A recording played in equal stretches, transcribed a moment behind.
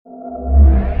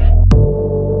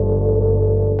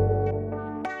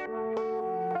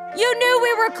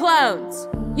we're clones.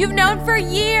 You've known for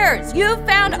years. You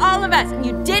found all of us, and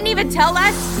you didn't even tell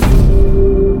us.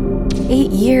 8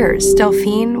 years,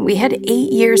 Delphine. We had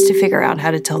 8 years to figure out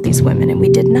how to tell these women, and we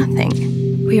did nothing.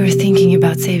 We were thinking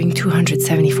about saving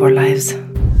 274 lives.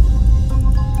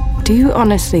 Do you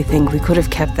honestly think we could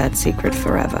have kept that secret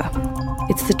forever?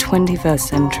 It's the 21st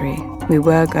century. We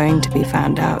were going to be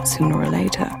found out sooner or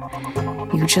later.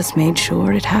 You just made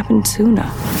sure it happened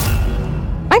sooner.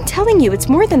 I'm telling you, it's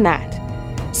more than that.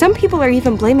 Some people are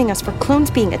even blaming us for clones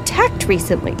being attacked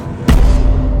recently.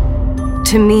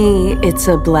 To me, it's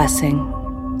a blessing.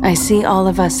 I see all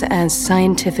of us as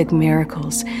scientific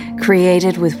miracles,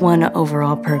 created with one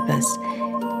overall purpose: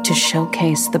 to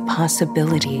showcase the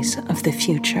possibilities of the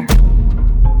future.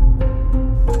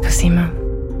 Cosima,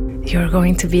 you're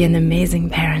going to be an amazing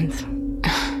parent.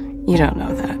 You don't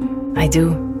know that. I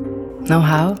do. Know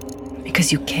how?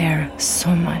 Because you care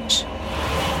so much.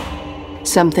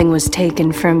 Something was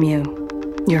taken from you,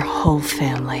 your whole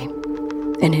family,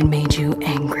 and it made you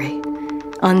angry.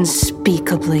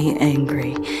 Unspeakably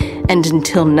angry. And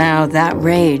until now, that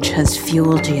rage has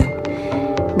fueled you.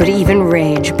 But even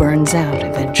rage burns out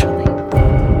eventually.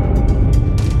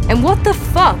 And what the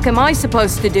fuck am I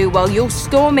supposed to do while you're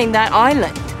storming that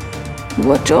island?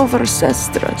 Watch over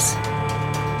Sestras.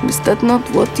 Is that not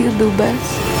what you do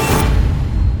best?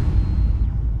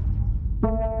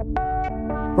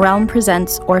 Realm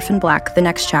presents Orphan Black: The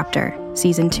Next Chapter,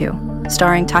 Season 2,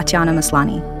 starring Tatiana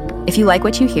Maslany. If you like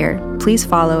what you hear, please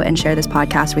follow and share this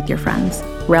podcast with your friends.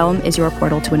 Realm is your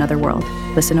portal to another world.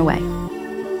 Listen away.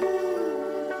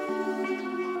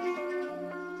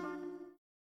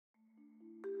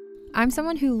 I'm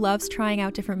someone who loves trying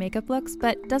out different makeup looks,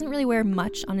 but doesn't really wear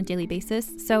much on a daily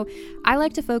basis, so I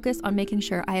like to focus on making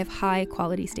sure I have high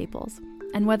quality staples.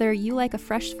 And whether you like a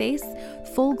fresh face,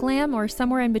 full glam, or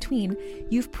somewhere in between,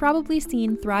 you've probably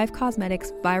seen Thrive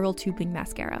Cosmetics Viral Tubing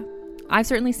Mascara. I've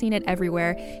certainly seen it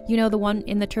everywhere. You know, the one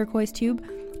in the turquoise tube?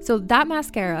 So that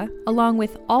mascara, along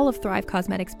with all of Thrive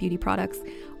Cosmetics beauty products,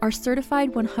 are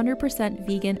certified 100%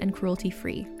 vegan and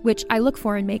cruelty-free, which I look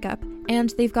for in makeup,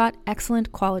 and they've got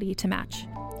excellent quality to match.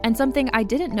 And something I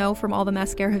didn't know from all the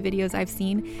mascara videos I've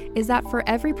seen is that for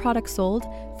every product sold,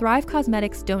 Thrive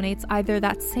Cosmetics donates either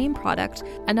that same product,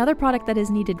 another product that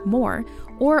is needed more,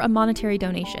 or a monetary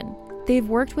donation. They've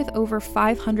worked with over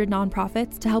 500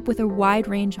 nonprofits to help with a wide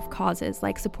range of causes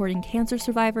like supporting cancer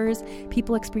survivors,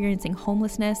 people experiencing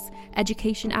homelessness,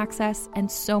 education access,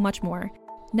 and so much more.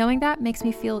 Knowing that makes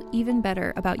me feel even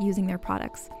better about using their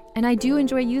products. And I do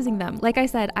enjoy using them. Like I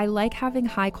said, I like having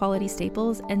high quality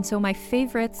staples, and so my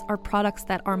favorites are products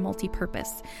that are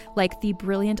multi-purpose, like the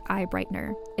Brilliant Eye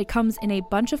Brightener. It comes in a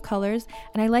bunch of colors,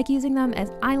 and I like using them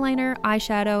as eyeliner,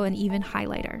 eyeshadow, and even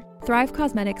highlighter. Thrive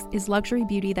Cosmetics is luxury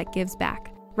beauty that gives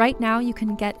back. Right now, you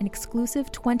can get an exclusive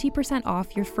 20%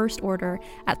 off your first order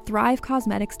at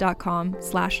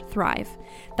thrivecosmetics.com/thrive.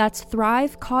 That's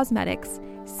Thrive Cosmetics,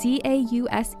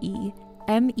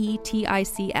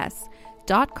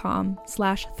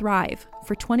 CAUSEMETICS.com/thrive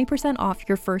for 20% off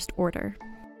your first order.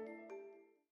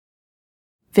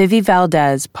 Vivi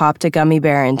Valdez popped a gummy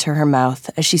bear into her mouth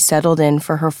as she settled in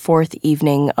for her 4th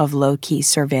evening of low-key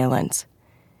surveillance.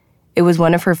 It was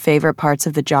one of her favorite parts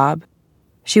of the job.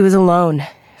 She was alone,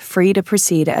 free to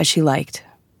proceed as she liked.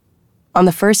 On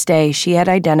the first day, she had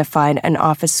identified an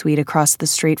office suite across the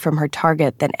street from her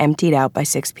target that emptied out by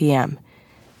 6 p.m.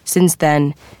 Since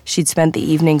then, she'd spent the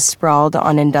evening sprawled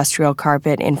on industrial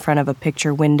carpet in front of a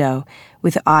picture window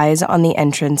with eyes on the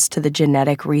entrance to the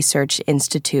Genetic Research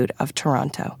Institute of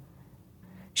Toronto.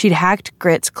 She'd hacked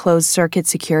Grit's closed-circuit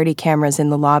security cameras in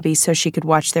the lobby so she could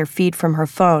watch their feed from her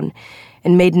phone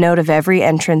and made note of every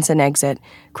entrance and exit,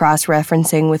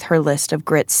 cross-referencing with her list of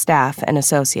Grit's staff and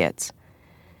associates.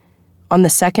 On the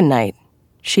second night,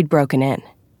 she'd broken in.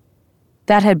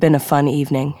 That had been a fun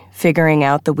evening, figuring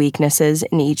out the weaknesses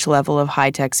in each level of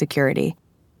high-tech security.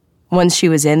 Once she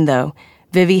was in, though,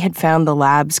 Vivi had found the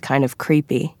labs kind of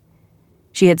creepy.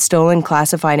 She had stolen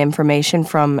classified information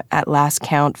from, at last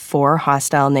count, 4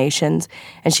 hostile nations,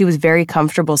 and she was very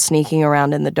comfortable sneaking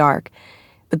around in the dark.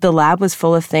 But the lab was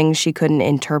full of things she couldn't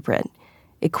interpret.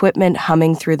 Equipment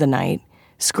humming through the night,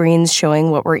 screens showing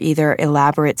what were either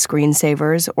elaborate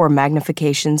screensavers or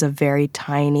magnifications of very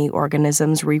tiny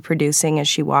organisms reproducing as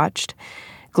she watched,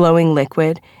 glowing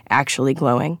liquid, actually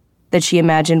glowing, that she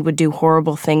imagined would do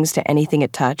horrible things to anything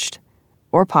it touched,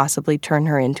 or possibly turn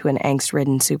her into an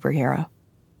angst-ridden superhero.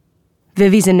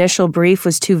 Vivi's initial brief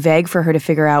was too vague for her to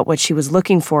figure out what she was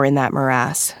looking for in that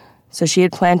morass, so she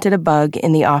had planted a bug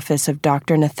in the office of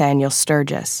Dr. Nathaniel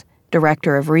Sturgis,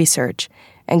 director of research,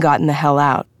 and gotten the hell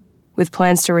out, with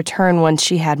plans to return once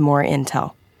she had more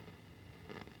intel.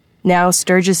 Now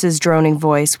Sturgis's droning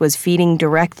voice was feeding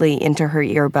directly into her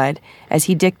earbud as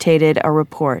he dictated a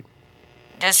report.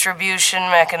 Distribution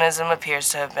mechanism appears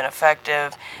to have been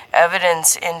effective.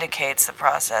 Evidence indicates the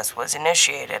process was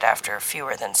initiated after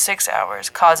fewer than 6 hours,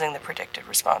 causing the predicted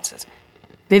responses.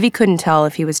 Vivi couldn't tell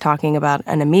if he was talking about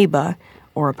an amoeba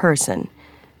or a person,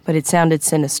 but it sounded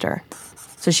sinister.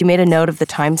 So she made a note of the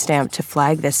timestamp to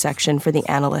flag this section for the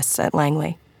analysts at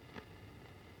Langley.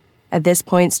 At this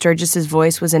point, Sturgis's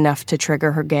voice was enough to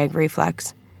trigger her gag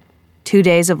reflex. 2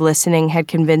 days of listening had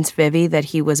convinced Vivi that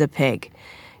he was a pig,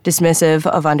 dismissive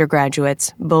of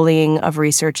undergraduates, bullying of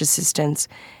research assistants,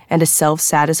 and a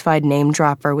self-satisfied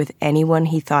name-dropper with anyone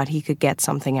he thought he could get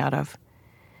something out of.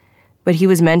 But he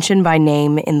was mentioned by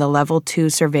name in the Level 2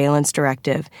 surveillance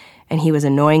directive, and he was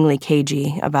annoyingly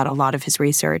cagey about a lot of his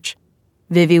research.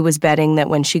 Vivi was betting that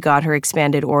when she got her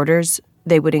expanded orders,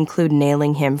 they would include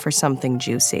nailing him for something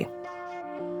juicy.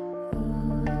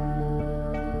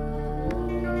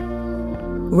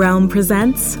 Realm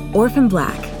presents Orphan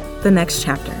Black, The Next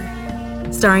Chapter,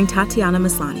 starring Tatiana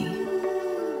Maslany.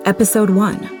 Episode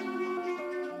 1.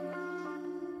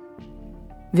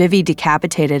 Vivi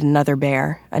decapitated another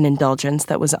bear, an indulgence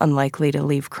that was unlikely to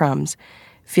leave crumbs,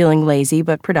 feeling lazy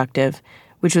but productive,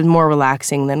 which was more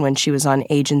relaxing than when she was on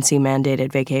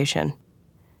agency-mandated vacation.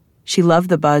 She loved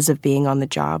the buzz of being on the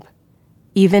job.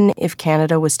 Even if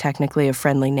Canada was technically a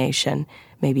friendly nation,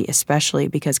 maybe especially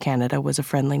because Canada was a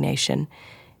friendly nation,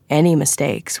 any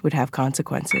mistakes would have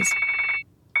consequences.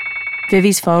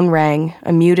 Vivi's phone rang,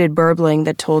 a muted burbling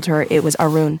that told her it was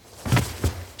Arun.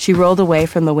 She rolled away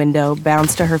from the window,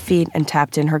 bounced to her feet, and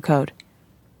tapped in her code.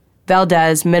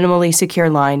 Valdez, minimally secure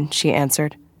line, she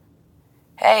answered.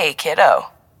 Hey, kiddo.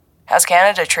 How's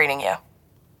Canada treating you?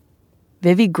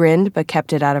 Vivi grinned but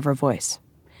kept it out of her voice.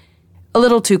 A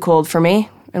little too cold for me,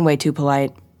 and way too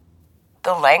polite.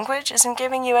 The language isn't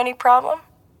giving you any problem?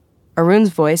 Arun's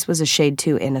voice was a shade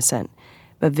too innocent,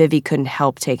 but Vivi couldn't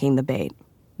help taking the bait.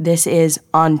 This is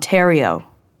Ontario.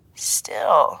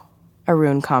 Still,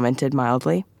 Arun commented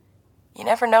mildly. You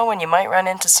never know when you might run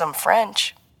into some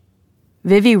French.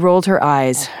 Vivi rolled her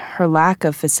eyes. Her lack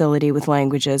of facility with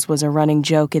languages was a running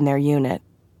joke in their unit.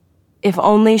 If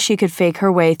only she could fake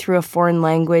her way through a foreign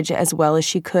language as well as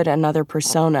she could another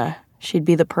persona, she'd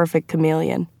be the perfect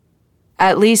chameleon.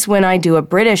 At least when I do a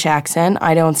British accent,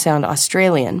 I don't sound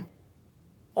Australian.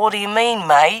 What do you mean,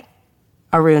 mate?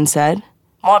 Arun said.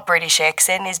 My British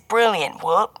accent is brilliant,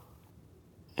 whoop.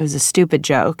 It was a stupid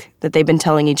joke that they'd been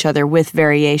telling each other with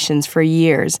variations for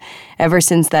years, ever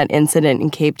since that incident in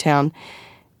Cape Town,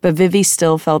 but Vivi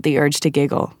still felt the urge to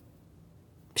giggle.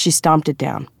 She stomped it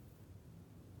down.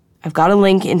 I've got a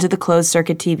link into the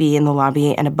closed-circuit TV in the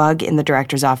lobby and a bug in the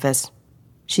director's office,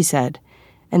 she said,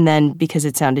 and then, because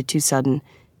it sounded too sudden,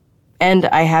 and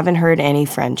I haven't heard any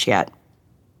French yet.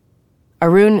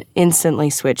 Arun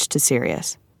instantly switched to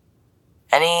serious.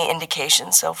 Any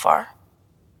indications so far?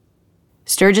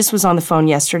 Sturgis was on the phone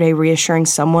yesterday reassuring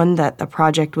someone that the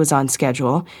project was on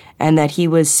schedule and that he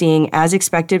was seeing as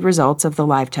expected results of the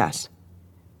live test.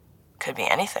 Could be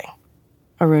anything,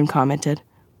 Arun commented.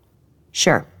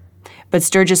 Sure, but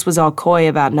Sturgis was all coy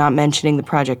about not mentioning the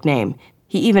project name.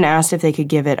 He even asked if they could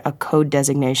give it a code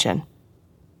designation.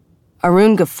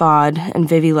 Arun guffawed, and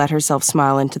Vivi let herself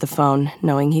smile into the phone,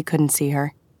 knowing he couldn't see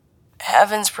her.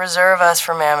 Heavens preserve us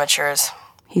from amateurs,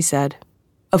 he said.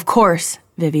 Of course,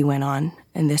 Vivi went on,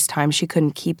 and this time she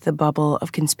couldn't keep the bubble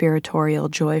of conspiratorial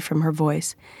joy from her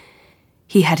voice.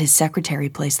 He had his secretary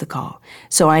place the call,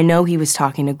 so I know he was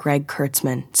talking to Greg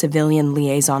Kurtzman, civilian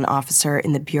liaison officer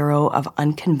in the Bureau of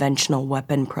Unconventional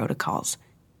Weapon Protocols.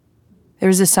 There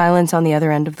was a silence on the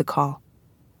other end of the call.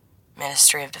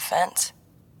 Ministry of Defense,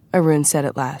 Arun said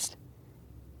at last.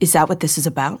 Is that what this is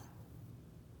about?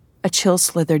 A chill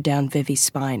slithered down Vivi's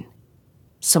spine.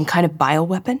 Some kind of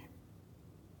bioweapon?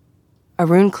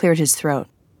 Arun cleared his throat.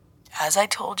 As I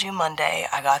told you Monday,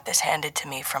 I got this handed to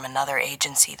me from another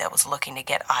agency that was looking to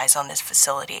get eyes on this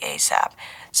facility ASAP,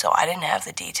 so I didn't have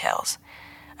the details.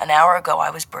 An hour ago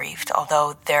I was briefed,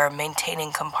 although they're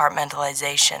maintaining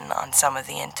compartmentalization on some of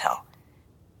the intel.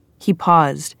 He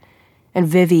paused, and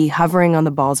Vivi, hovering on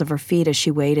the balls of her feet as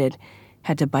she waited,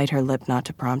 had to bite her lip not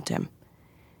to prompt him.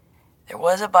 There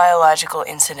was a biological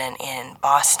incident in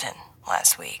Boston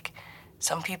last week.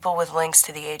 Some people with links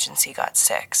to the agency got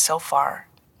sick. So far,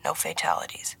 no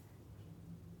fatalities.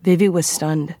 Vivi was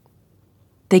stunned.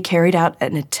 They carried out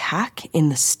an attack in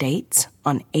the States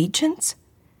on agents?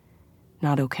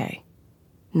 Not okay.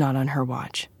 Not on her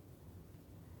watch.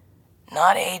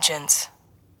 Not agents.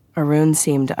 Arun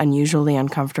seemed unusually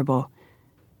uncomfortable.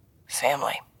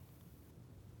 Family.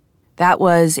 That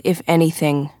was, if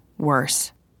anything,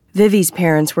 worse. Vivi's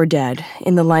parents were dead,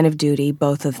 in the line of duty,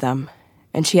 both of them,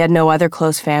 and she had no other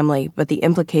close family, but the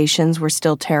implications were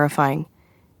still terrifying.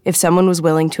 If someone was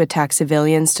willing to attack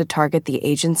civilians to target the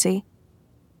agency,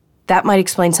 that might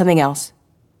explain something else.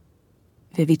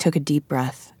 Vivi took a deep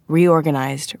breath,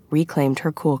 reorganized, reclaimed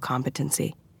her cool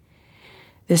competency.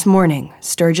 This morning,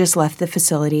 Sturgis left the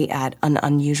facility at an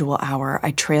unusual hour.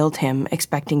 I trailed him,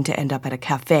 expecting to end up at a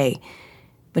cafe,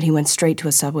 but he went straight to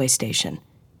a subway station.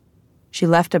 She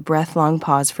left a breath-long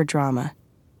pause for drama.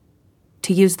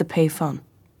 To use the payphone.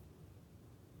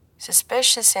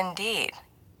 Suspicious indeed,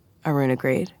 Arun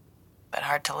agreed. but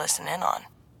hard to listen in on.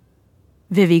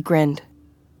 Vivi grinned.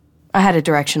 I had a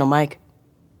directional mic.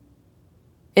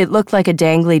 It looked like a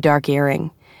dangly dark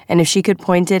earring, and if she could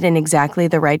point it in exactly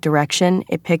the right direction,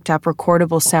 it picked up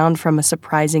recordable sound from a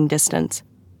surprising distance.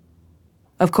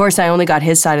 Of course, I only got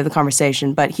his side of the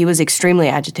conversation, but he was extremely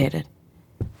agitated.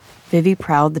 Vivi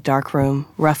prowled the dark room,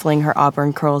 ruffling her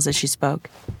auburn curls as she spoke.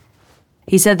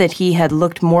 He said that he had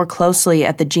looked more closely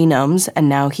at the genomes, and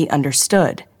now he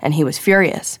understood, and he was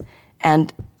furious,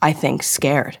 and, I think,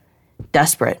 scared.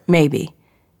 Desperate, maybe.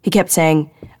 He kept saying,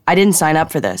 I didn't sign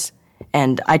up for this,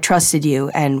 and I trusted you,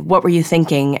 and what were you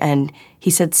thinking, and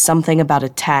he said something about a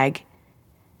tag.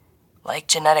 Like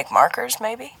genetic markers,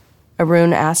 maybe?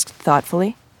 Arun asked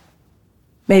thoughtfully.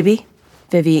 Maybe,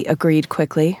 Vivi agreed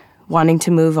quickly, wanting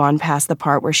to move on past the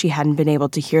part where she hadn't been able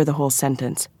to hear the whole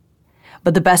sentence.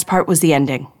 But the best part was the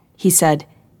ending. He said,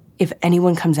 if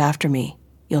anyone comes after me,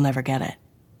 you'll never get it.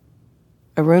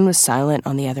 Arun was silent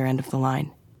on the other end of the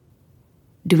line.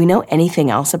 Do we know anything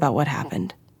else about what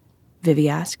happened? Vivi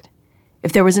asked.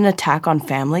 If there was an attack on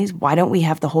families, why don't we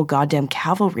have the whole goddamn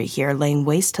cavalry here laying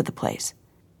waste to the place?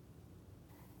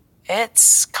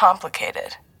 It's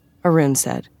complicated, Arun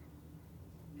said.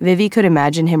 Vivi could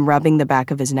imagine him rubbing the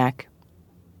back of his neck.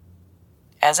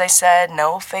 As I said,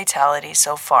 no fatalities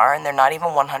so far, and they're not even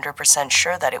 100%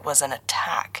 sure that it was an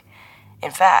attack.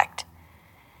 In fact,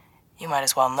 you might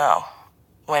as well know.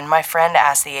 When my friend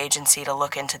asked the agency to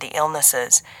look into the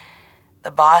illnesses, the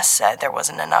boss said there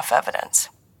wasn't enough evidence.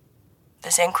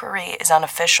 This inquiry is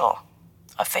unofficial,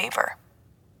 a favor.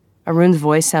 Arun's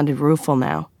voice sounded rueful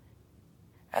now.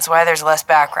 That's why there's less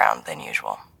background than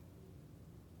usual.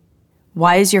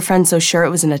 Why is your friend so sure it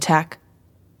was an attack?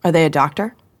 Are they a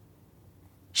doctor?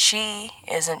 She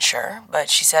isn't sure, but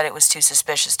she said it was too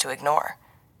suspicious to ignore.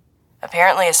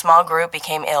 Apparently, a small group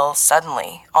became ill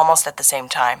suddenly, almost at the same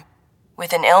time,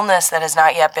 with an illness that has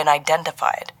not yet been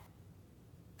identified.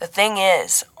 The thing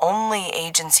is, only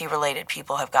agency-related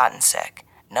people have gotten sick.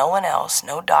 No one else,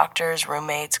 no doctors,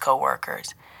 roommates,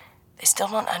 co-workers. They still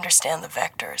don't understand the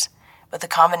vectors, but the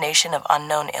combination of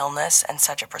unknown illness and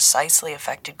such a precisely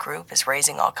affected group is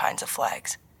raising all kinds of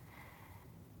flags.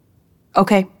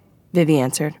 Okay, Vivi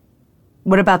answered.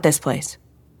 What about this place?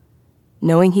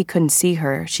 Knowing he couldn't see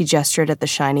her, she gestured at the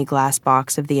shiny glass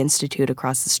box of the institute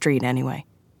across the street anyway.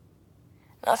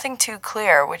 Nothing too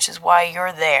clear, which is why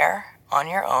you're there, on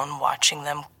your own, watching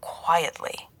them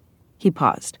quietly. He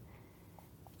paused.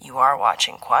 You are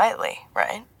watching quietly,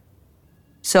 right?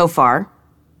 So far,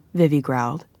 Vivi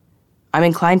growled. I'm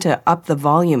inclined to up the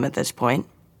volume at this point.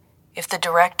 If the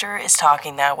director is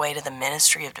talking that way to the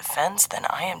Ministry of Defense, then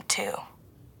I am too.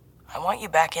 I want you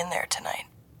back in there tonight.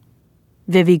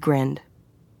 Vivi grinned.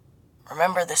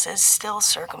 Remember, this is still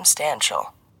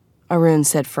circumstantial, Arun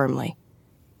said firmly.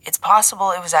 It's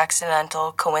possible it was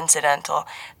accidental, coincidental,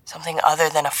 something other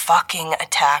than a fucking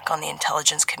attack on the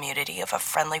intelligence community of a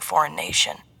friendly foreign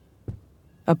nation.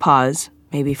 A pause,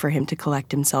 maybe for him to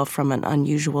collect himself from an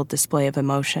unusual display of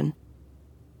emotion.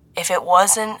 If it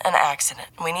wasn't an accident,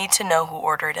 we need to know who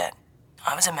ordered it.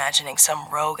 I was imagining some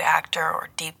rogue actor or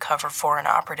deep-cover foreign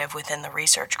operative within the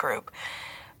research group.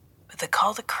 But the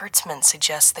call to Kurtzman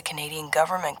suggests the Canadian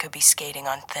government could be skating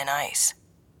on thin ice.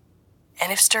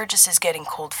 And if Sturgis is getting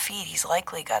cold feet, he's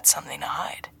likely got something to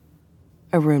hide.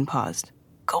 Arun paused.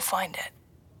 Go find it.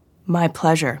 My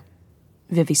pleasure,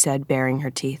 Vivi said, baring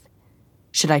her teeth.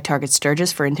 Should I target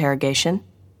Sturgis for interrogation?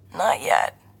 Not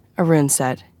yet, Arun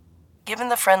said. Given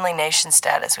the friendly nation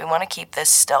status, we want to keep this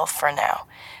stealth for now.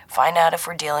 Find out if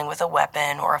we're dealing with a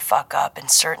weapon or a fuck-up,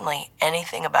 and certainly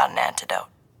anything about an antidote.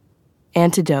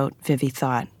 Antidote, Vivi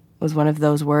thought, was one of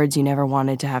those words you never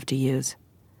wanted to have to use.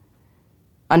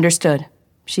 Understood,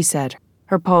 she said,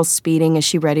 her pulse speeding as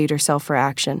she readied herself for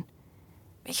action.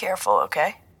 Be careful,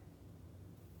 okay?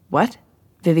 What?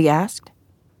 Vivi asked.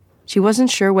 She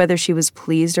wasn't sure whether she was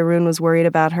pleased Arun was worried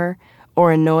about her,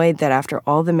 or annoyed that after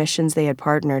all the missions they had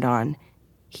partnered on,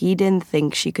 he didn't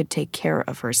think she could take care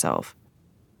of herself.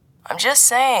 I'm just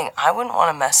saying, I wouldn't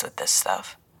want to mess with this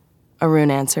stuff,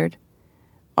 Arun answered.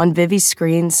 On Vivi's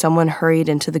screen, someone hurried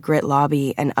into the Grit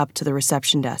lobby and up to the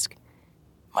reception desk.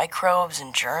 Microbes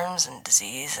and germs and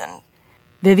disease and...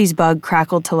 Vivi's bug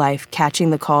crackled to life, catching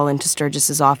the call into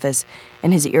Sturgis's office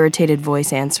and his irritated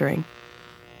voice answering.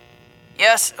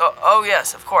 Yes, oh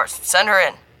yes, of course. Send her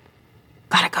in.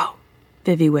 Gotta go,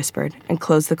 Vivi whispered and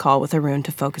closed the call with Arun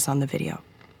to focus on the video.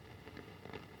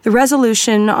 The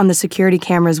resolution on the security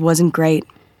cameras wasn't great,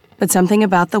 but something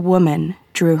about the woman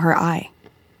drew her eye.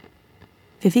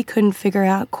 Vivi couldn't figure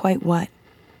out quite what.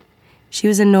 She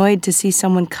was annoyed to see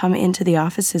someone come into the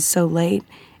offices so late.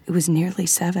 It was nearly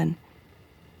 7.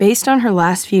 Based on her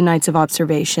last few nights of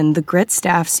observation, the Grit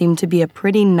staff seemed to be a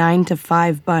pretty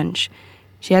 9-to-5 bunch.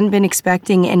 She hadn't been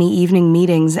expecting any evening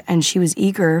meetings, and she was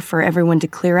eager for everyone to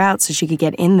clear out so she could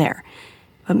get in there.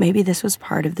 But maybe this was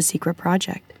part of the secret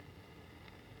project.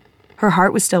 Her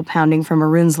heart was still pounding from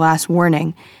Arun's last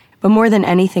warning, but more than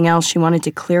anything else, she wanted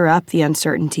to clear up the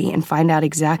uncertainty and find out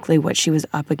exactly what she was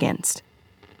up against.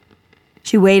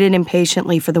 She waited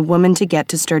impatiently for the woman to get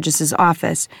to Sturgis's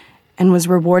office and was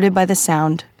rewarded by the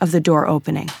sound of the door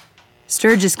opening.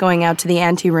 Sturgis going out to the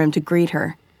anteroom to greet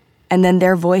her, and then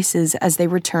their voices as they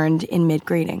returned in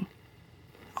mid-greeting.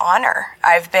 Honor.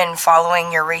 I've been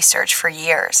following your research for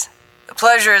years. The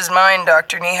pleasure is mine,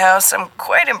 Dr. Niehaus. I'm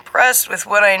quite impressed with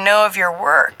what I know of your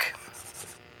work.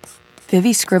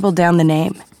 Vivi scribbled down the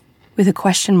name, with a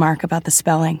question mark about the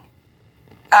spelling.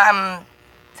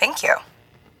 Thank you.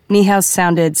 Niehaus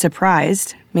sounded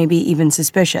surprised, maybe even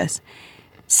suspicious.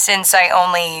 Since I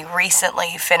only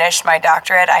recently finished my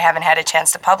doctorate, I haven't had a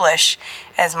chance to publish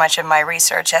as much of my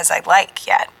research as I'd like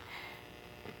yet.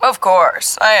 Of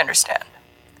course, I understand.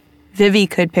 Vivi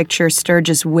could picture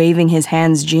Sturgis waving his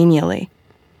hands genially.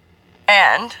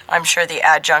 And I'm sure the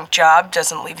adjunct job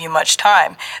doesn't leave you much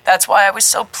time. That's why I was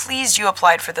so pleased you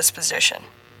applied for this position.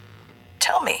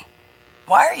 Tell me,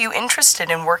 why are you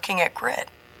interested in working at Grit?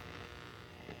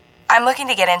 I'm looking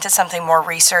to get into something more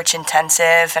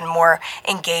research-intensive and more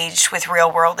engaged with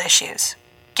real-world issues.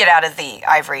 Get out of the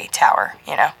ivory tower,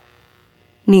 you know?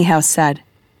 Niehaus said.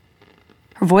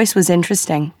 Her voice was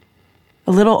interesting,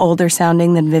 a little older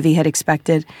sounding than Vivi had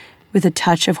expected, with a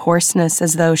touch of hoarseness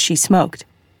as though she smoked.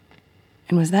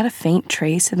 And was that a faint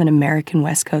trace of an American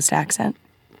West Coast accent?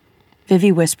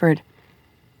 Vivi whispered,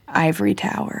 "Ivory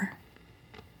tower,"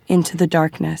 into the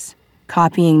darkness,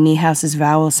 copying Niehaus's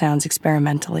vowel sounds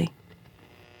experimentally.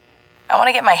 I want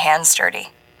to get my hands dirty.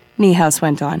 Niehaus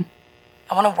went on.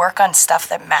 I want to work on stuff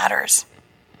that matters.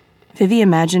 Vivi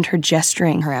imagined her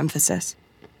gesturing her emphasis.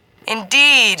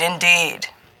 Indeed, indeed.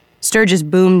 Sturgis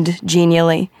boomed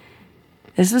genially.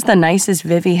 This was the nicest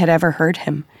Vivi had ever heard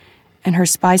him, and her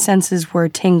spy senses were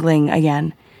tingling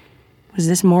again. Was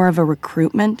this more of a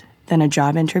recruitment than a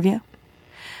job interview?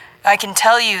 I can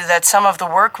tell you that some of the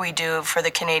work we do for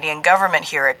the Canadian government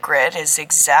here at Grit is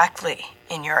exactly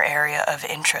in your area of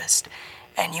interest,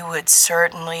 and you would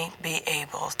certainly be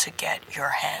able to get your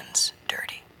hands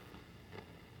dirty.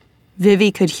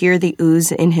 Vivi could hear the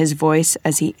ooze in his voice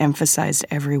as he emphasized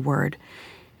every word.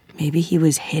 Maybe he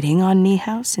was hitting on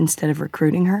Niehaus instead of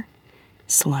recruiting her?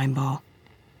 Slimeball.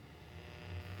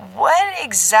 What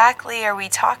exactly are we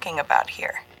talking about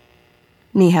here?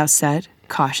 Niehaus said,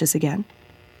 cautious again.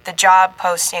 The job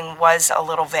posting was a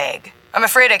little vague. I'm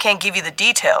afraid I can't give you the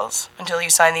details until you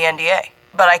sign the NDA.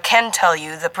 But I can tell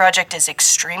you the project is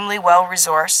extremely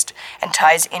well-resourced and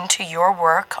ties into your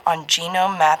work on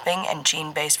genome mapping and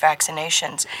gene-based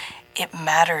vaccinations. It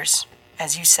matters,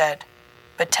 as you said,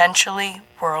 potentially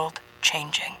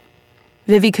world-changing.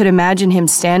 Vivi could imagine him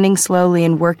standing slowly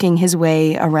and working his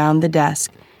way around the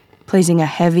desk, placing a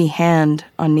heavy hand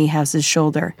on Niehaus's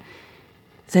shoulder.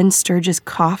 Then Sturgis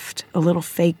coughed a little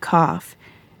fake cough,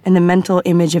 and the mental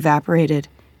image evaporated.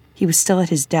 He was still at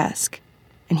his desk,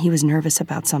 and he was nervous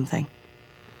about something.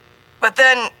 But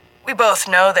then, we both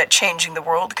know that changing the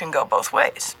world can go both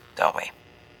ways, don't we?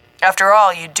 After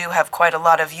all, you do have quite a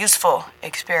lot of useful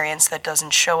experience that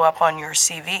doesn't show up on your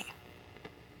CV.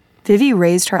 Vivi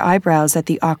raised her eyebrows at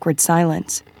the awkward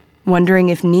silence, wondering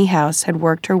if Niehaus had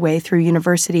worked her way through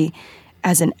university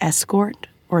as an escort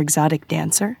or exotic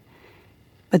dancer.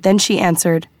 But then she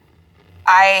answered,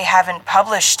 I haven't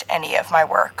published any of my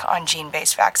work on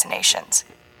gene-based vaccinations.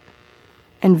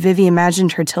 And Vivi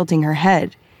imagined her tilting her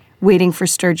head, waiting for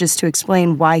Sturgis to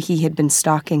explain why he had been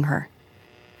stalking her.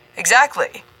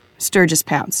 Exactly. Sturgis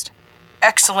pounced.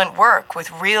 Excellent work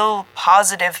with real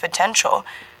positive potential,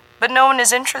 but no one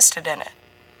is interested in it.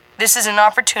 This is an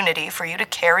opportunity for you to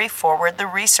carry forward the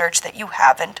research that you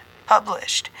haven't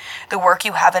published, the work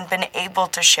you haven't been able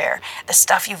to share, the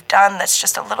stuff you've done that's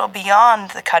just a little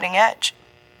beyond the cutting edge.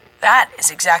 That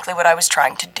is exactly what I was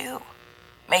trying to do.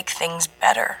 make things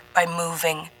better by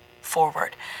moving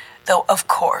forward. Though, of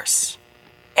course,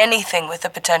 anything with the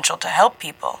potential to help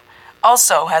people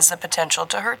also has the potential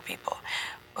to hurt people.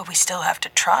 But we still have to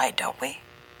try, don't we?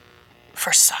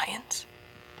 For science,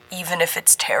 even if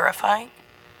it's terrifying.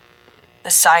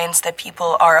 The science that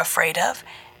people are afraid of,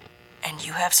 and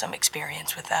you have some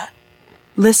experience with that.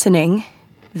 Listening,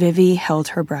 Vivi held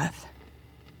her breath.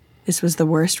 This was the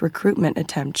worst recruitment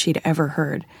attempt she'd ever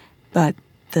heard, but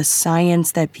the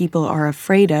science that people are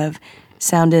afraid of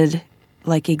sounded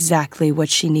like exactly what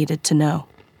she needed to know.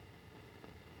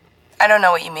 I don't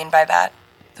know what you mean by that,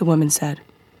 the woman said.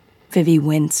 Vivi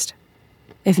winced.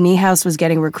 If Niehaus was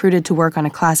getting recruited to work on a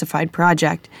classified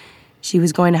project, she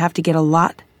was going to have to get a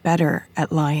lot better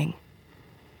at lying.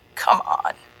 Come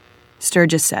on,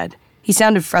 Sturgis said. He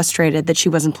sounded frustrated that she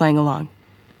wasn't playing along.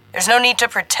 There's no need to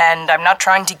pretend. I'm not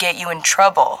trying to get you in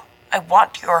trouble. I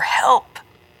want your help.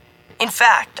 In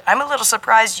fact, I'm a little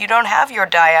surprised you don't have your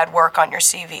dyad work on your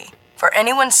CV. For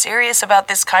anyone serious about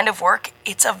this kind of work,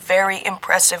 it's a very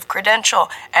impressive credential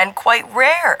and quite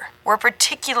rare. We're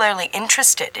particularly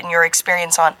interested in your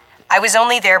experience on... I was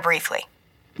only there briefly,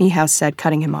 Niehaus said,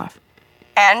 cutting him off.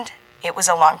 And it was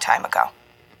a long time ago.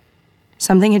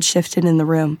 Something had shifted in the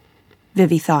room,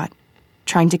 Vivi thought,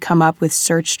 trying to come up with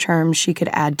search terms she could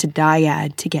add to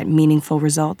dyad to get meaningful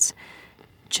results.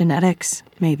 Genetics,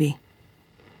 maybe.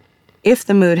 If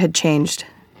the mood had changed,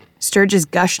 Sturgis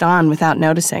gushed on without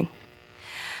noticing.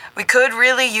 We could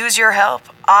really use your help.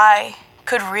 I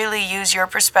could really use your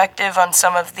perspective on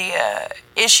some of the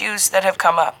issues that have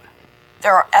come up.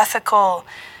 There are ethical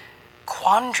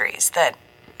quandaries that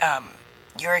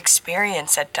your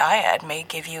experience at dyad may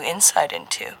give you insight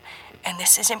into. And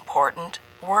this is important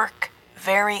work,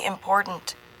 very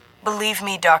important. Believe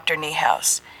me, Dr.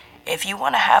 Niehaus, if you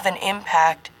want to have an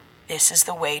impact, this is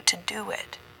the way to do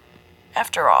it.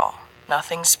 After all,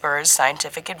 nothing spurs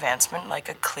scientific advancement like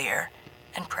a clear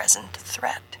and present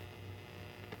threat.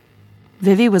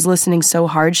 Vivi was listening so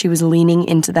hard she was leaning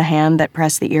into the hand that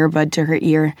pressed the earbud to her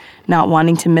ear, not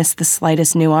wanting to miss the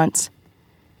slightest nuance.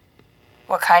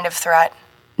 What kind of threat?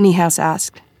 Niehaus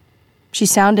asked. She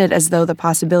sounded as though the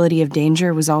possibility of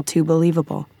danger was all too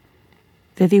believable.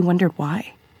 Vivi wondered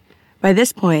why. By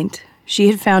this point, she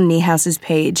had found Niehaus's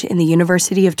page in the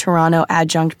University of Toronto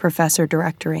Adjunct Professor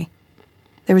Directory.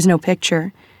 There was no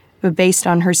picture, but based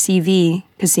on her CV,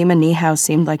 Cosima Niehaus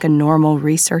seemed like a normal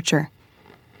researcher.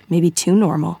 Maybe too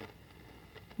normal.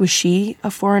 Was she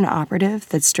a foreign operative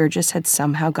that Sturgis had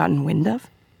somehow gotten wind of?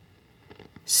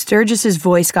 Sturgis's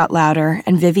voice got louder,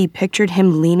 and Vivi pictured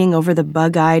him leaning over the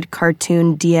bug-eyed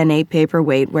cartoon DNA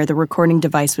paperweight where the recording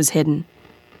device was hidden.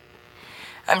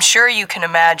 I'm sure you can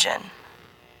imagine.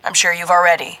 I'm sure you've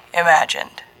already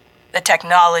imagined the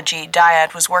technology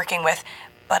dyad was working with,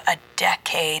 but a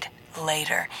decade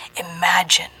later,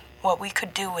 imagine what we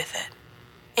could do with it.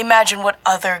 Imagine what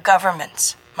other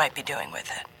governments might be doing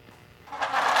with it.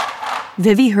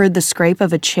 Vivi heard the scrape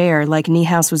of a chair like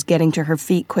Niehaus was getting to her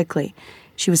feet quickly.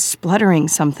 She was spluttering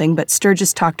something, but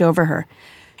Sturgis talked over her.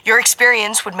 Your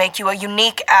experience would make you a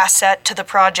unique asset to the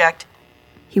project.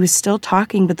 He was still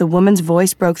talking, but the woman's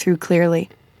voice broke through clearly.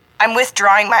 I'm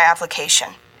withdrawing my application.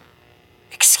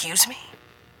 Excuse me?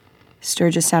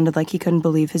 Sturgis sounded like he couldn't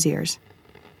believe his ears.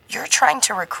 You're trying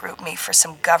to recruit me for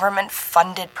some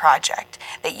government-funded project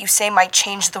that you say might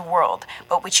change the world,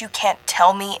 but which you can't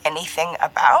tell me anything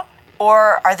about?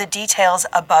 Or are the details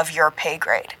above your pay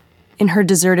grade? In her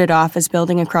deserted office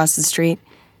building across the street,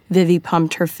 Vivi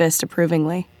pumped her fist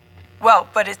approvingly. Well,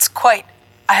 but it's quite...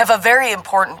 I have a very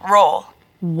important role.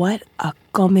 What a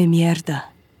come mierda,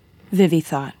 Vivi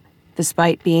thought.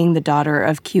 Despite being the daughter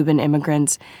of Cuban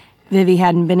immigrants, Vivi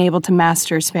hadn't been able to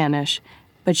master Spanish,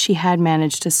 but she had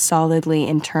managed to solidly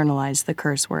internalize the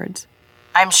curse words.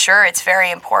 I'm sure it's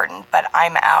very important, but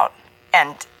I'm out.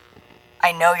 And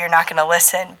I know you're not going to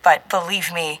listen, but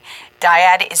believe me,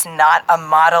 dyad is not a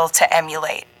model to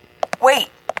emulate. Wait,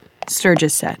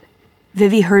 Sturgis said.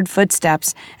 Vivi heard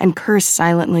footsteps and cursed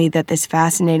silently that this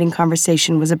fascinating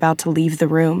conversation was about to leave the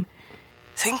room.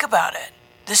 Think about it.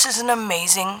 This is an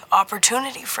amazing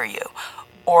opportunity for you.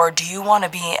 Or do you want to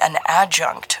be an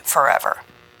adjunct forever?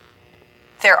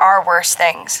 There are worse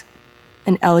things.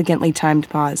 An elegantly timed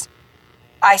pause.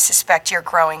 I suspect you're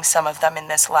growing some of them in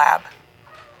this lab.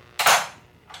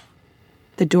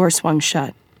 The door swung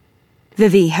shut.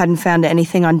 Vivi hadn't found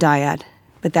anything on dyad,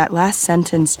 but that last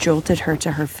sentence jolted her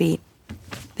to her feet.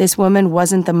 This woman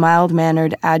wasn't the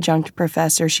mild-mannered adjunct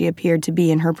professor she appeared to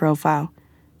be in her profile.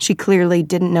 She clearly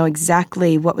didn't know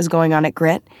exactly what was going on at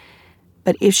Grit,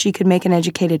 but if she could make an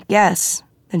educated guess,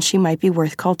 then she might be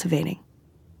worth cultivating.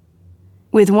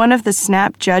 With one of the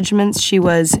snap judgments she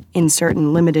was, in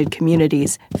certain limited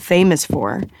communities, famous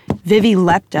for, Vivi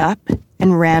leapt up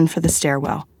and ran for the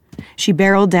stairwell. She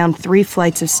barreled down 3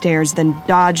 flights of stairs, then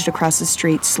dodged across the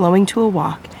street, slowing to a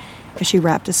walk as she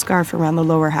wrapped a scarf around the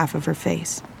lower half of her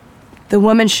face. The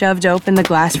woman shoved open the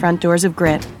glass front doors of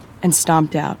Grit and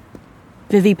stomped out.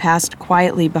 Vivi passed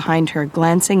quietly behind her,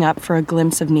 glancing up for a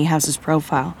glimpse of Niehouse's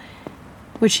profile.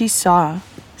 What she saw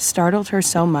startled her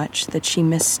so much that she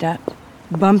misstepped,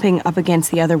 bumping up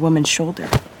against the other woman's shoulder.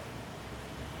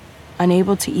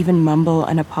 Unable to even mumble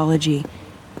an apology,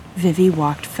 Vivi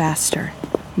walked faster,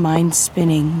 mind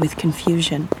spinning with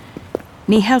confusion.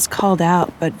 Niehaus called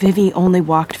out, but Vivi only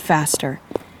walked faster.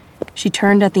 She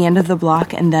turned at the end of the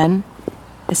block and then,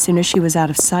 as soon as she was out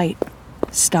of sight,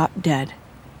 stopped dead,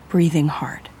 breathing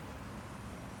hard.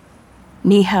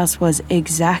 Niehaus was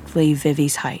exactly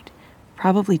Vivi's height,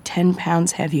 probably 10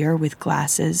 pounds heavier, with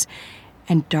glasses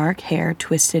and dark hair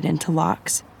twisted into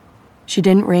locks. She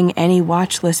didn't ring any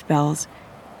watch list bells,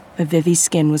 but Vivi's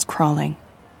skin was crawling.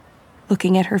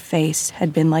 Looking at her face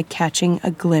had been like catching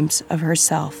a glimpse of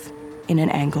herself in an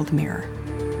angled mirror.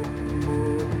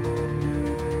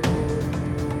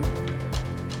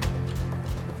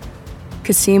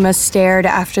 Cosima stared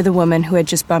after the woman who had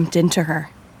just bumped into her.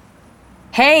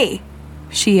 "Hey!"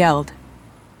 she yelled.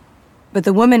 But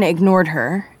the woman ignored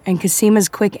her, and Cosima's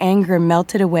quick anger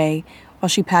melted away while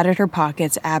she patted her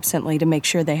pockets absently to make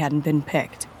sure they hadn't been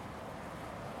picked.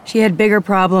 She had bigger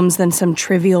problems than some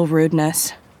trivial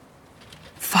rudeness.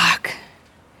 Fuck.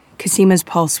 Cosima's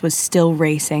pulse was still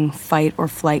racing, fight or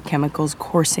flight chemicals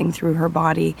coursing through her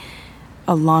body,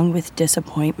 along with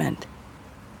disappointment.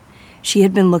 She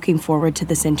had been looking forward to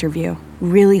this interview,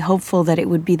 really hopeful that it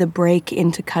would be the break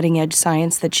into cutting-edge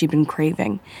science that she'd been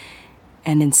craving.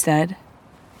 And instead...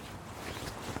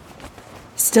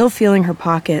 Still feeling her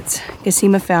pockets,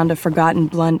 Cosima found a forgotten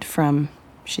blunt from...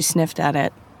 She sniffed at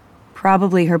it.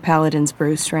 Probably her Paladin's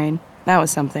brew strain. That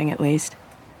was something, at least.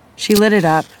 She lit it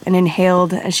up and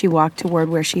inhaled as she walked toward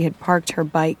where she had parked her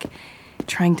bike,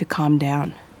 trying to calm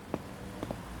down.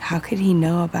 How could he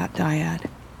know about Dyad?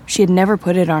 She had never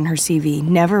put it on her CV,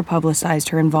 never publicized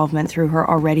her involvement through her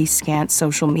already scant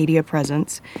social media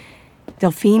presence.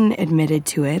 Delphine admitted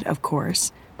to it, of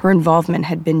course. Her involvement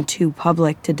had been too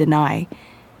public to deny,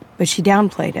 but she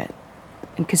downplayed it,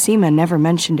 and Cosima never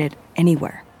mentioned it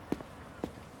anywhere.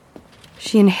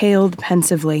 She inhaled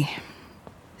pensively.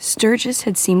 Sturgis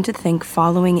had seemed to think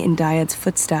following in Dyad's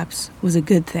footsteps was a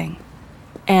good thing.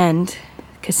 And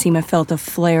Cosima felt a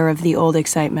flare of the old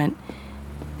excitement.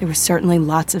 There was certainly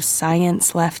lots of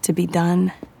science left to be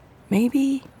done.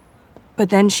 Maybe. But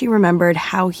then she remembered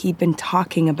how he'd been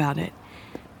talking about it.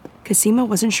 Cosima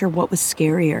wasn't sure what was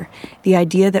scarier, the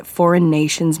idea that foreign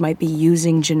nations might be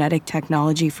using genetic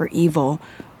technology for evil,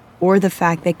 or the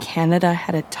fact that Canada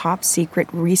had a top-secret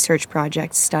research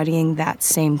project studying that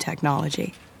same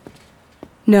technology.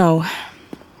 No,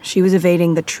 she was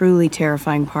evading the truly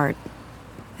terrifying part,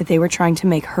 that they were trying to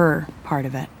make her part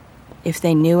of it. If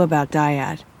they knew about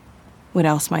Dyad, what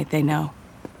else might they know?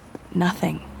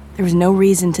 Nothing. There was no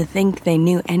reason to think they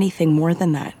knew anything more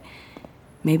than that.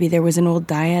 Maybe there was an old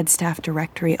Dyad staff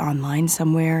directory online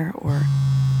somewhere, or...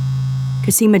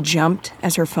 Cosima jumped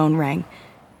as her phone rang,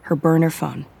 her burner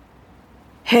phone.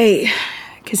 "Hey,"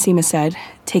 Cosima said,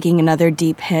 taking another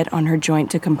deep hit on her joint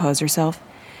to compose herself.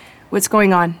 "What's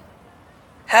going on?"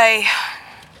 Hey.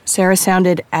 Sarah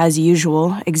sounded, as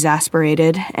usual,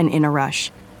 exasperated and in a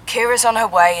rush. Kira's on her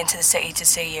way into the city to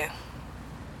see you.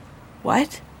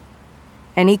 What?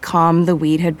 Any calm the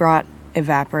weed had brought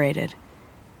evaporated.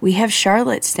 We have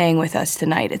Charlotte staying with us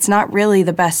tonight. It's not really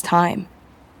the best time.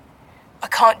 I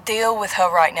can't deal with her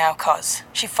right now, cuz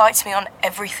she fights me on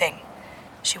everything.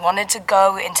 She wanted to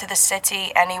go into the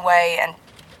city anyway, and...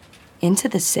 Into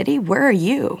the city? Where are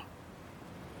you?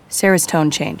 Sarah's tone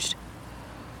changed.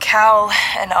 Cal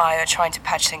and I are trying to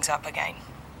patch things up again.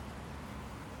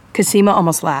 Cosima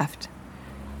almost laughed.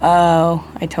 Oh,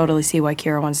 I totally see why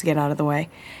Kira wants to get out of the way.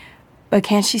 But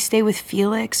can't she stay with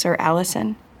Felix or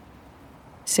Allison?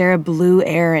 Sarah blew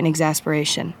air in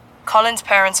exasperation. Colin's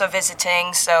parents are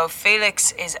visiting, so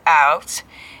Felix is out,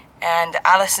 and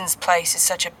Allison's place is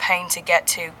such a pain to get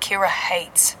to. Kira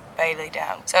hates Bailey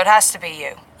Down, so it has to be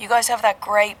you. You guys have that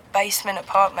great basement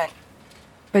apartment.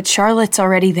 But Charlotte's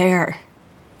already there.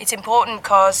 It's important,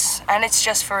 cuz, and it's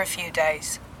just for a few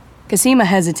days. Cosima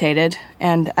hesitated,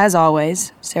 and as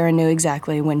always, Sarah knew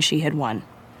exactly when she had won.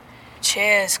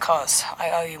 Cheers, cuz. I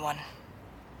owe you one.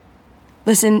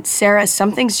 Listen, Sarah,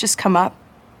 something's just come up.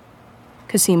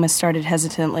 Cosima started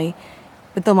hesitantly,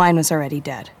 but the line was already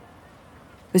dead.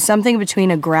 With something between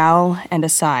a growl and a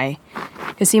sigh,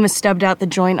 Cosima stubbed out the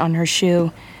joint on her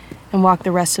shoe and walked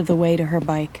the rest of the way to her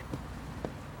bike.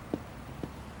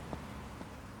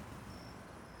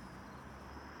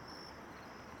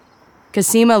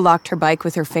 Cosima locked her bike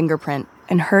with her fingerprint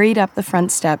and hurried up the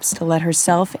front steps to let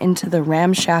herself into the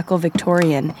ramshackle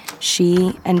Victorian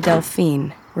she and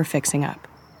Delphine were fixing up.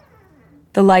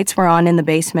 The lights were on in the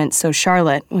basement, so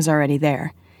Charlotte was already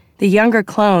there. The younger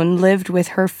clone lived with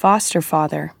her foster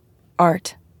father,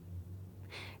 Art.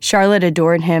 Charlotte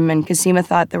adored him, and Cosima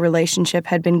thought the relationship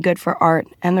had been good for Art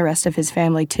and the rest of his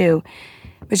family, too.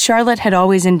 But Charlotte had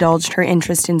always indulged her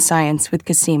interest in science with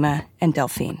Cosima and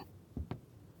Delphine.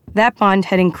 That bond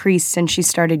had increased since she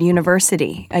started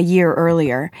university a year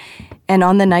earlier, and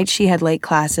on the nights she had late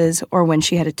classes or when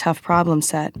she had a tough problem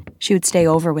set, she would stay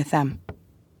over with them.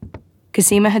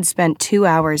 Cosima had spent 2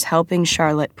 hours helping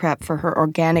Charlotte prep for her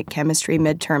organic chemistry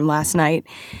midterm last night,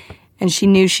 and she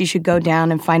knew she should go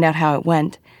down and find out how it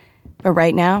went. But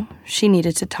right now, she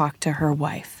needed to talk to her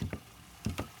wife.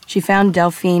 She found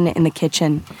Delphine in the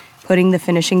kitchen, putting the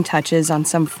finishing touches on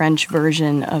some French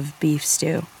version of beef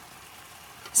stew.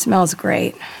 "Smells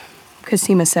great,"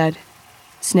 Cosima said,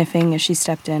 sniffing as she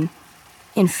stepped in.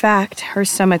 In fact, her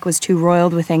stomach was too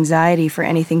roiled with anxiety for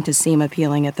anything to seem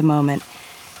appealing at the moment.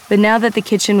 But now that the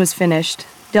kitchen was finished,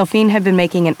 Delphine had been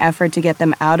making an effort to get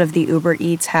them out of the Uber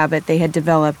Eats habit they had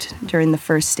developed during the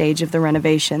first stage of the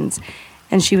renovations,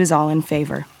 and she was all in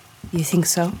favor. "You think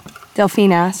so?"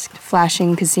 Delphine asked,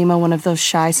 flashing Cosima one of those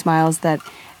shy smiles that,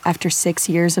 after 6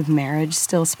 years of marriage,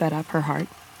 still sped up her heart.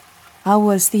 "How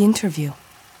was the interview?"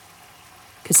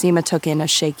 Cosima took in a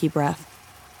shaky breath.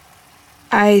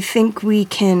 "I think we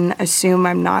can assume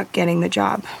I'm not getting the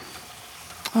job."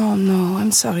 "Oh no,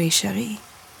 I'm sorry, chérie."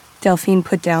 Delphine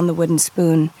put down the wooden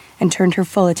spoon and turned her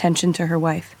full attention to her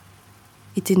wife.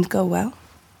 "It didn't go well?"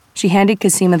 She handed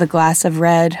Cosima the glass of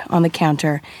red on the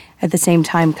counter, at the same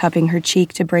time cupping her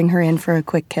cheek to bring her in for a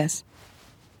quick kiss.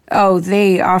 "Oh,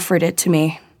 they offered it to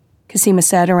me," Cosima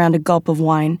said around a gulp of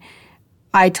wine.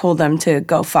 "I told them to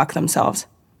go fuck themselves."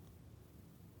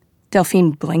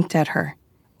 Delphine blinked at her.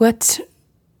 What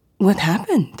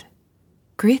happened?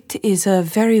 Grit is a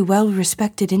very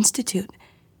well-respected institute.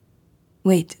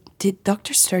 Wait, did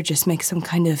Dr. Sturgis make some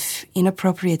kind of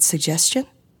inappropriate suggestion?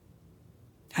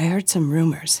 I heard some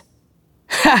rumors.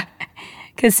 Ha!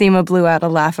 Cosima blew out a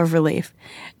laugh of relief.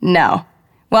 No.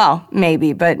 Well,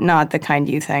 maybe, but not the kind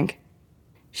you think.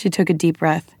 She took a deep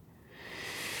breath.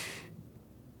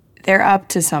 They're up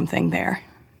to something there,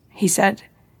 he said.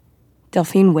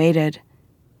 Delphine waited,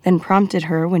 then prompted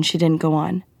her when she didn't go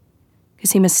on.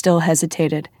 Cosima still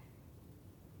hesitated.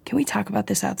 Can we talk about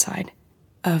this outside?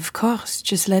 Of course,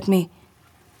 just let me.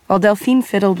 While Delphine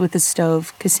fiddled with the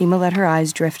stove, Cosima let her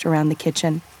eyes drift around the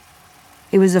kitchen.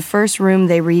 It was the first room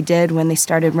they redid when they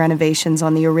started renovations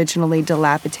on the originally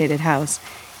dilapidated house,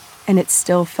 and it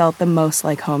still felt the most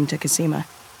like home to Cosima.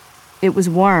 It was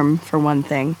warm, for one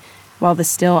thing, while the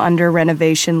still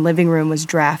under-renovation living room was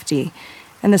drafty,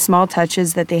 and the small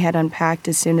touches that they had unpacked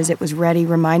as soon as it was ready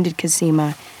reminded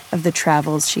Cosima of the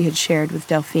travels she had shared with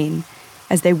Delphine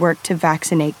as they worked to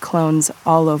vaccinate clones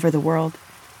all over the world.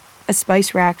 A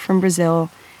spice rack from Brazil,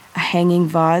 a hanging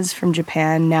vase from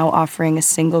Japan now offering a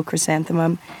single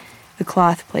chrysanthemum, the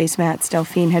cloth placemats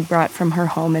Delphine had brought from her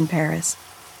home in Paris.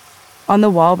 On the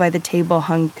wall by the table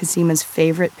hung Cosima's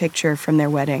favorite picture from their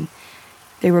wedding.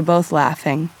 They were both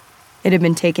laughing. It had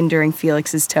been taken during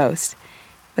Felix's toast,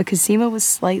 but Cosima was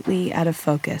slightly out of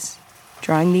focus,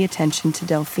 drawing the attention to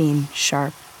Delphine,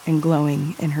 sharp and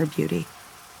glowing in her beauty.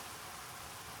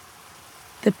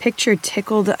 The picture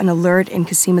tickled an alert in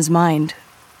Cosima's mind,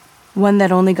 one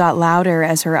that only got louder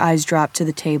as her eyes dropped to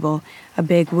the table, a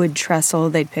big wood trestle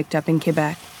they'd picked up in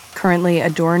Quebec, currently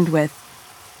adorned with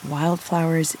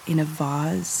wildflowers in a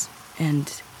vase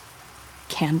and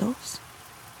candles.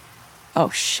 Oh,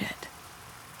 shit.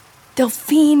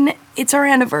 Delphine, it's our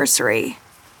anniversary.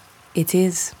 It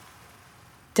is.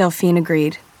 Delphine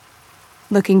agreed,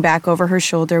 looking back over her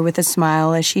shoulder with a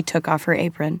smile as she took off her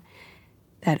apron.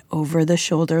 That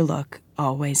over-the-shoulder look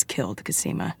always killed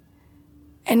Cosima.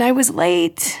 And I was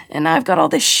late, and I've got all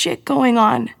this shit going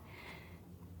on.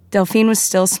 Delphine was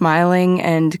still smiling,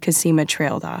 and Cosima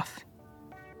trailed off.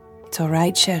 It's all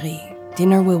right, chérie.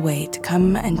 Dinner will wait.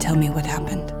 Come and tell me what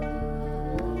happened.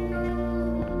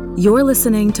 You're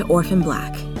listening to Orphan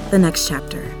Black, The Next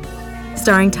Chapter,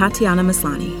 starring Tatiana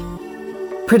Maslany.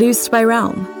 Produced by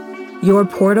Realm, your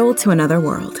portal to another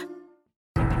world.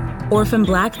 Orphan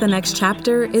Black, The Next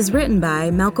Chapter is written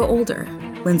by Malka Older,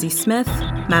 Lindsay Smith,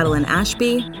 Madeline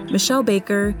Ashby, Michelle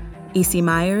Baker, E.C.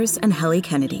 Myers, and Helly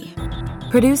Kennedy.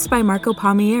 Produced by Marco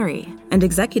Palmieri and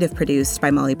executive produced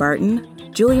by Molly Barton,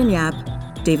 Julian Yap,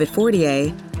 David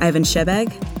Fortier, Ivan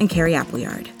Shebeg, and Carrie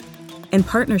Appleyard. In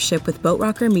partnership with Boat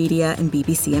Rocker Media and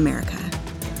BBC America.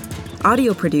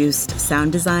 Audio produced,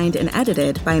 sound designed, and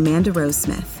edited by Amanda Rose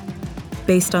Smith.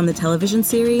 Based on the television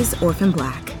series Orphan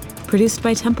Black, produced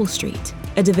by Temple Street,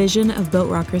 a division of Boat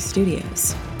Rocker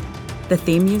Studios. The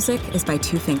theme music is by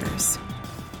Two Fingers.